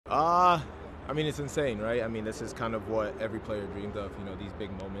I mean, it's insane, right? I mean, this is kind of what every player dreams of, these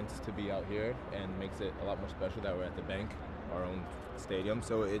big moments to be out here, and makes it a lot more special that we're at the bank, our own stadium.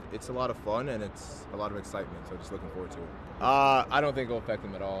 So it's a lot of fun, and it's a lot of excitement. So just looking forward to it. I don't think it'll affect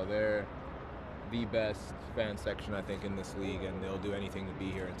them at all. They're the best fan section, I think, in this league, and they'll do anything to be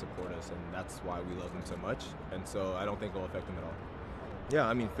here and support us, and that's why we love them so much. And so I don't think it'll affect them at all. Yeah,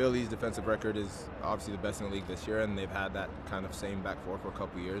 I mean, Philly's defensive record is obviously the best in the league this year, and they've had that kind of same back four for a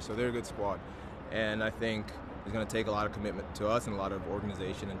couple years, so they're a good squad. And I think it's going to take a lot of commitment to us and a lot of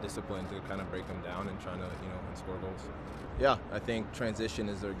organization and discipline to kind of break them down and trying to, and score goals. Yeah, I think transition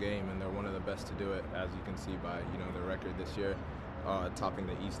is their game, and they're one of the best to do it, as you can see by, their record this year, topping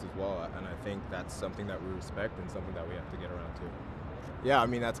the East as well. And I think that's something that we respect and something that we have to get around to. Yeah, I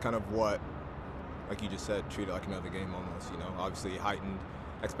mean, that's kind of what, like you just said, treat it like another game almost, obviously heightened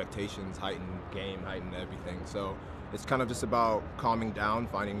expectations, heightened game, heightened everything. So it's kind of just about calming down,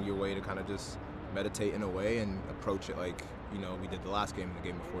 finding your way to kind of just meditate in a way and approach it like, we did the last game and the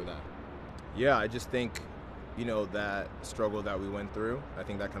game before that. Yeah, I just think, that struggle that we went through, I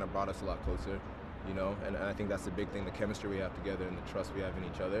think that kind of brought us a lot closer, and I think that's the big thing, the chemistry we have together and the trust we have in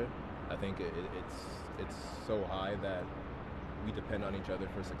each other. I think it's so high that we depend on each other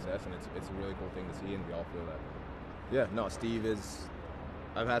for success, and it's a really cool thing to see, and we all feel that. Yeah, no, Steve is,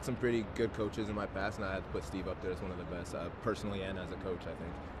 I've had some pretty good coaches in my past, and I had to put Steve up there as one of the best, personally and as a coach, I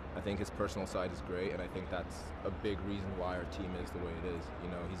think. I think his personal side is great, and I think that's a big reason why our team is the way it is.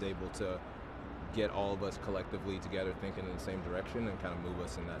 He's able to get all of us collectively together thinking in the same direction and kind of move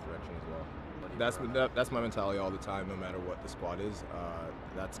us in that direction as well. That's my mentality all the time, no matter what the squad is.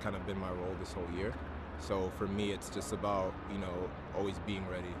 That's kind of been my role this whole year. So for me, it's just about, always being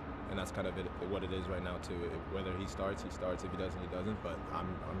ready. And that's kind of what it is right now, too. Whether he starts, he starts. If he doesn't, he doesn't. But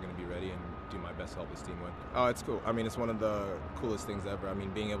I'm going to be ready and do my best to help this team win. Oh, it's cool. I mean, it's one of the coolest things ever. I mean,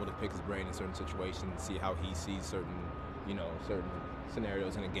 being able to pick his brain in certain situations, see how he sees certain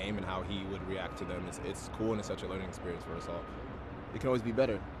scenarios in a game and how he would react to them. It's cool, and it's such a learning experience for us all. It can always be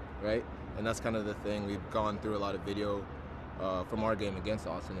better, right? And that's kind of the thing. We've gone through a lot of video from our game against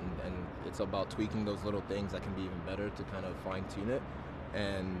Austin, and it's about tweaking those little things that can be even better to kind of fine-tune it.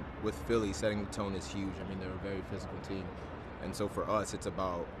 And with Philly, setting the tone is huge. I mean, they're a very physical team. And so for us, it's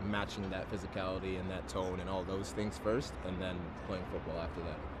about matching that physicality and that tone and all those things first, and then playing football after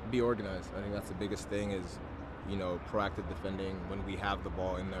that. Be organized. I think that's the biggest thing is, proactive defending when we have the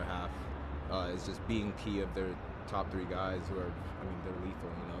ball in their half is just being key of their top three guys who are, they're lethal.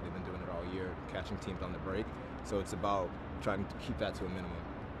 They've been doing it all year, catching teams on the break. So it's about trying to keep that to a minimum.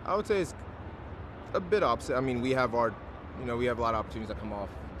 I would say it's a bit opposite. I mean, we have a lot of opportunities that come off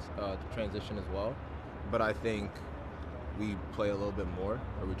transition as well, but I think we play a little bit more,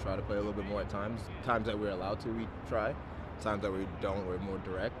 or we try to play a little bit more at times. Times that we're allowed to, we try. Times that we don't, we're more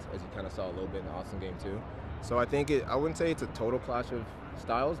direct, as you kind of saw a little bit in the Austin game too. So I think I wouldn't say it's a total clash of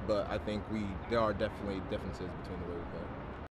styles, but I think there are definitely differences between the way we play.